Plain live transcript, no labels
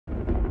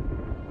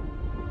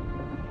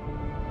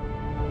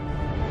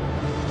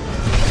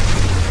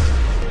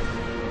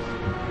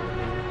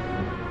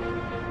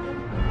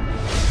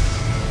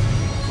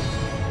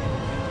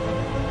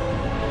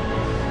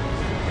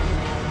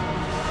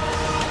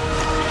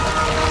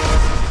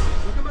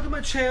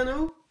the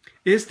channel?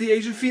 It's the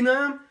Asian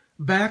Phenom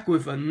back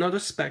with another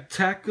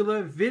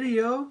spectacular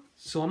video.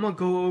 So I'm gonna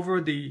go over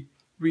the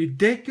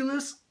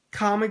ridiculous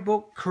comic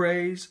book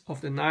craze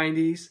of the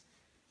 90s,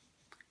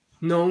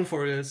 known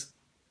for its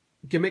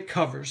gimmick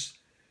covers.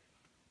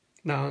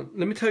 Now,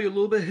 let me tell you a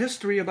little bit of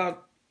history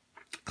about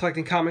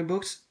collecting comic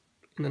books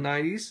in the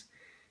 90s.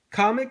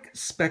 Comic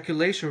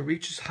speculation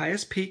reached its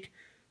highest peak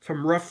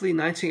from roughly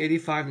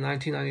 1985 to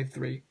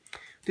 1993.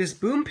 This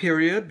boom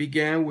period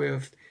began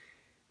with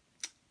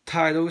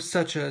titles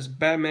such as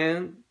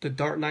Batman: The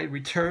Dark Knight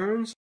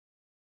Returns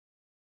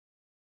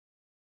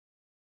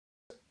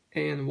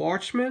and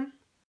Watchmen,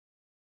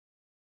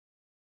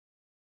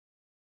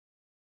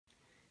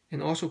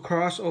 and also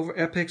crossover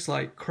epics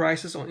like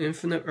Crisis on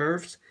Infinite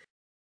Earths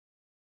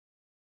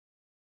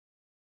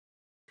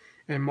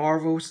and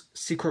Marvel's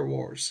Secret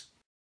Wars.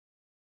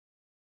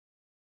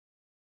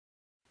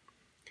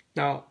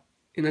 Now,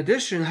 in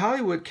addition,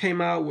 Hollywood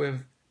came out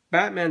with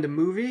Batman the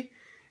movie,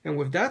 and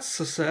with that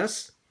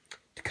success,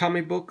 the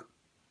comic book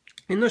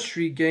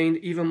industry gained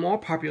even more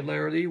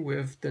popularity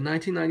with the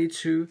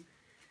 1992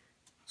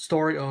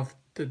 story of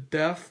the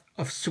death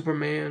of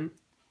Superman.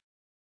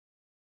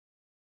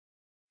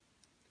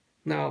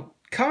 Now,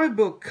 comic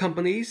book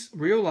companies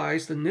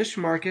realized the niche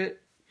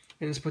market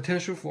and its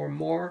potential for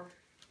more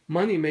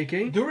money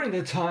making. During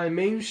the time,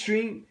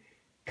 mainstream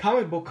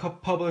comic book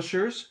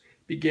publishers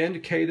began to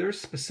cater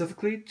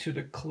specifically to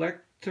the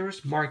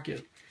collector's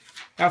market.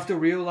 After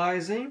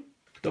realizing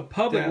the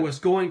public was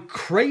going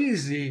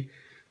crazy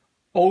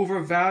over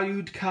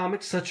valued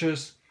comics such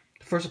as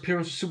the first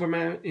appearance of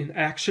Superman in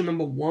Action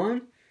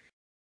 #1,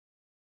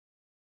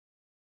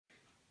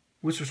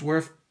 which was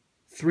worth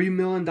 $3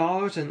 million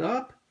and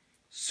up,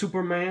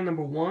 Superman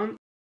 #1,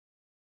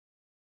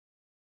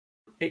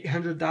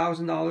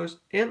 $800,000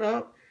 and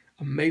up,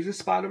 Amazing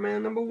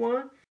Spider-Man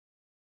 #1,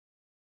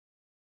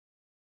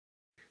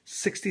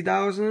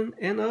 $60,000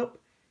 and up,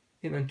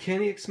 and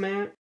Uncanny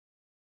X-Men,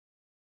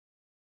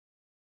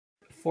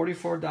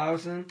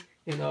 $44,000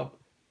 and up.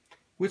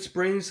 Which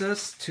brings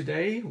us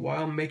today,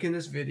 while I'm making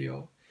this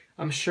video,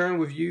 I'm sharing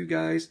with you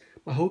guys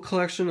my whole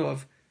collection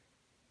of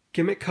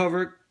gimmick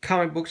cover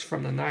comic books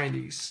from the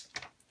 90s.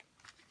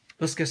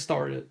 Let's get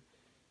started.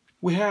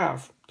 We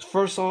have,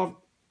 first off,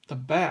 the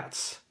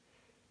Bats.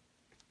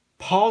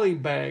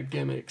 Polybag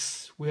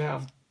gimmicks. We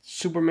have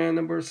Superman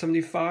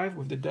 #75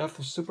 with the death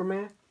of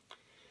Superman.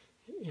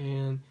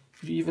 And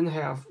you even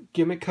have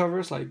gimmick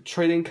covers like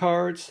trading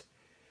cards,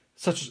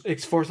 such as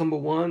X-Force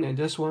 #1 and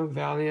this one,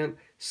 Valiant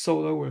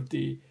Solo with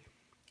the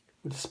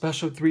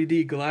special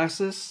 3D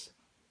glasses.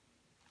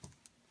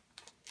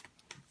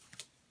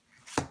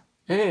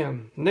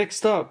 And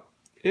next up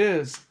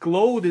is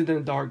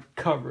glow-in-the-dark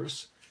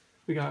covers.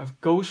 We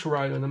got Ghost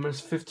Rider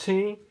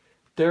 #15,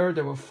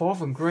 Daredevil Fall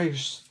from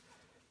Grace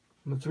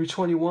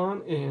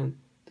 #321, and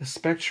the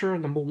Spectre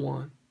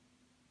 #1.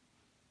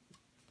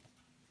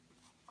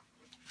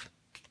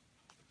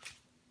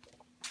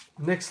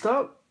 Next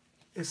up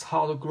is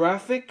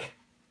holographic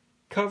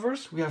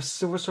covers. We have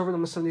Silver Surfer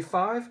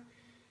 #75,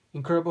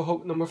 Incredible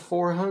Hulk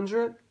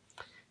 #400,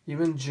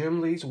 even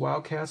Jim Lee's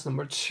Wildcats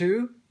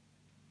 #2.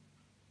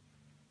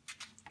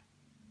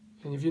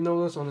 And if you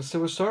notice, on the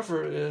Silver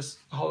Surfer is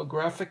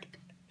holographic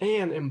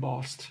and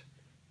embossed.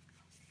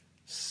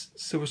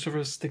 Silver Surfer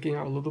is sticking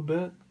out a little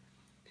bit.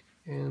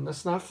 And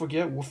let's not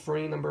forget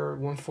Wolverine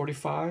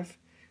 #145.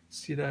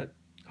 See that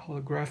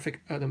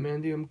holographic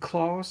adamantium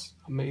claws?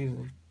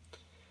 Amazing.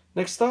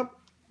 Next up,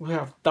 we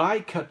have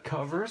die-cut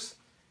covers.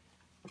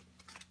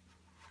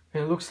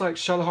 And it looks like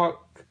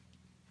Shadowhawk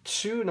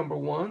 2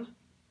 #1.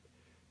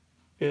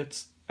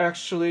 It's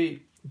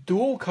actually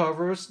dual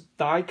covers,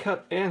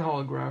 die-cut and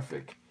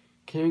holographic.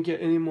 Can you get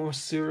any more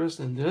serious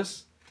than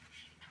this?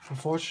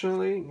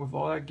 Unfortunately, with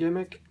all that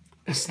gimmick,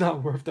 it's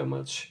not worth that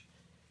much.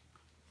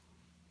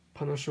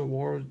 Punisher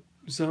War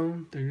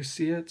Zone, there you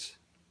see it.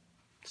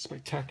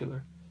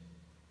 Spectacular.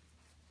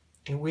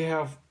 And we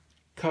have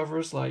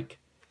covers like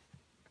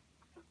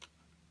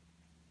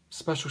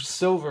special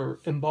silver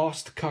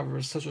embossed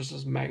covers such as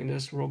this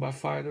Magnus Robot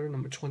Fighter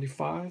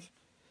 #25.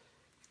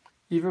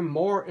 Even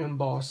more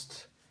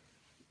embossed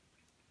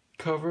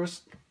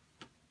covers,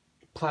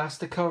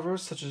 plastic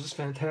covers such as this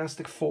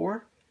Fantastic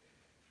Four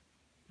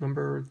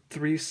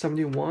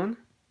 #371.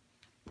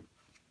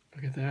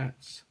 Look at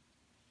that.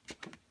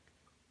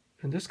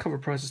 And this cover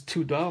price is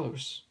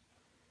 $2.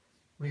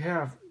 We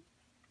have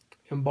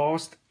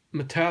embossed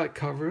metallic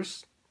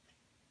covers,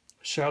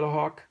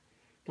 Shadowhawk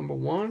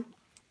 #1.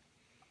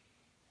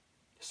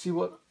 See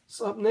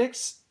what's up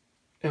next?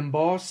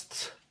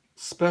 Embossed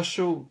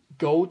special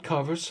gold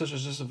covers such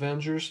as this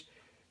Avengers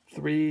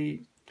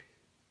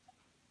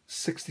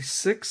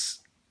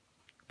 366.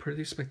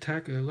 Pretty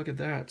spectacular. Look at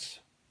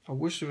that. I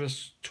wish it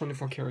was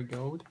 24 karat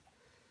gold.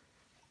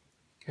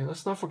 And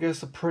let's not forget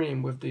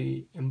Supreme with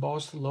the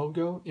embossed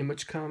logo,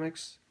 Image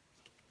Comics.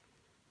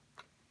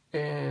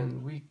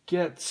 And we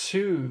get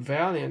two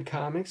Valiant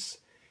comics.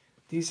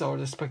 These are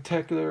the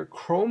spectacular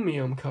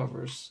chromium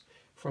covers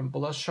from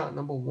Bloodshot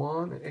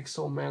 #1 and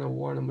Exo Man of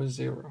War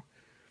 #0.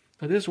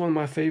 This is one of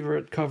my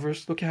favorite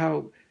covers. Look at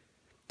how,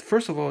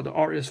 first of all, the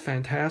art is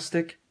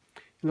fantastic.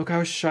 Look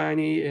how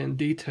shiny and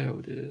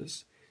detailed it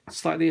is.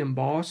 Slightly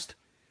embossed.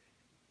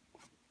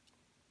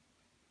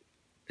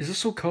 It's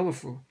just so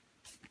colorful.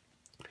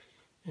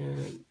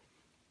 And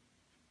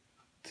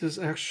this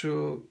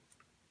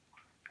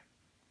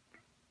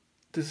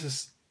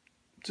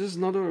is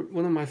another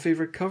one of my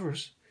favorite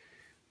covers.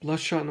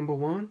 Bloodshot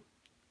 #1.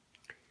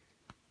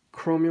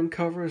 Chromium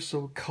cover is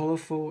so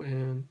colorful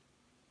and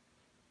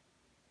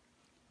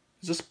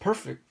it's just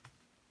perfect.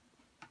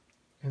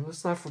 And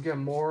let's not forget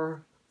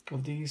more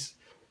of these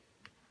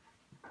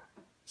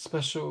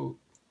special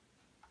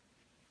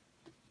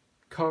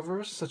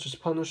covers, such as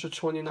Punisher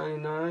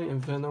 2099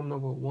 and Venom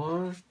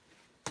 #1.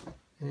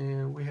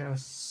 And we have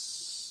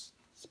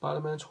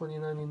Spider-Man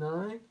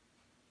 2099.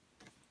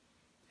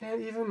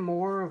 And even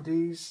more of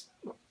these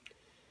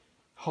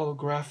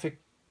holographic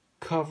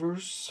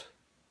covers.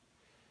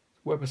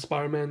 Web of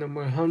Spider-Man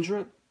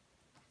 #100.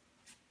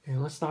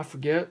 And let's not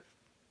forget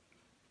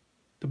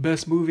the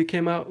best movie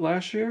came out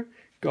last year,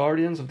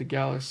 Guardians of the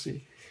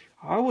Galaxy.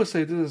 I would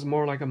say this is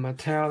more like a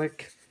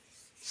metallic,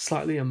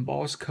 slightly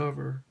embossed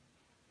cover.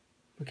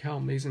 Look how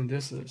amazing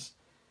this is.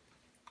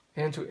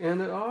 And to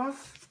end it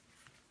off,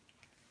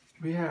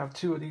 we have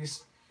two of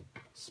these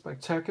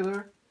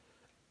spectacular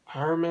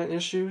Iron Man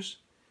issues.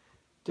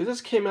 They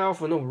just came out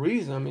for no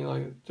reason. I mean,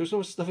 like, there's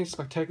nothing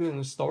spectacular in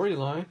the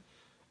storyline,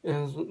 and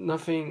there's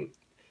nothing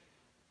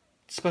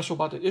special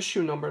about the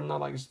issue number.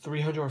 Not like it's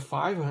 300 or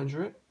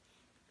 500.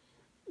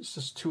 It's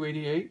just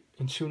 288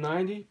 and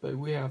 290. But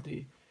we have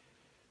the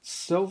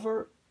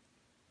silver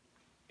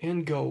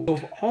and gold.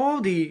 Of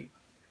all the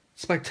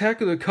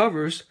spectacular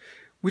covers,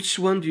 which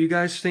one do you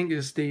guys think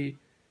is the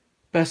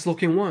best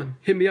looking one?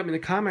 Hit me up in the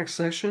comment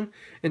section,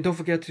 and don't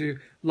forget to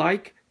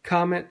like,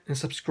 comment, and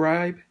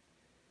subscribe.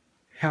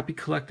 Happy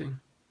collecting.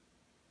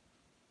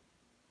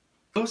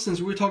 So since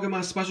we're talking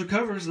about special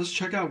covers, let's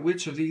check out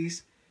which of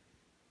these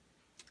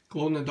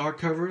glow in the dark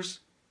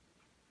covers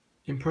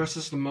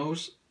impresses the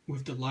most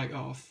with the light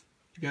off.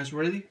 You guys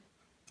ready?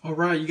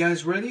 Alright, you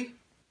guys ready?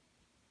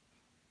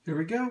 Here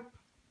we go.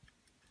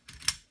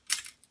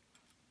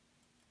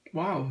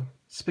 Wow,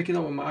 it's picking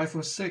up on my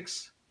iPhone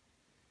 6.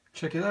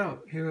 Check it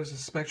out. Here is a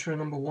Spectre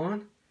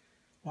 #1.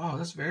 Wow,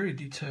 that's very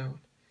detailed.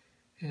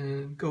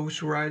 And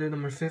Ghost Rider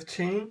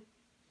 #15.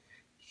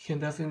 You can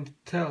definitely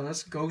tell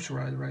that's Ghost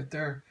Rider right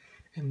there.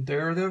 And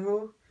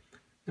Daredevil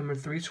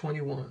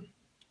 #321.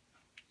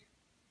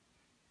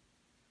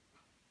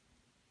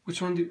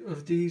 Which one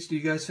of these do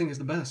you guys think is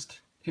the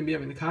best? Hit me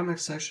up in the comment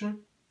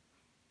section.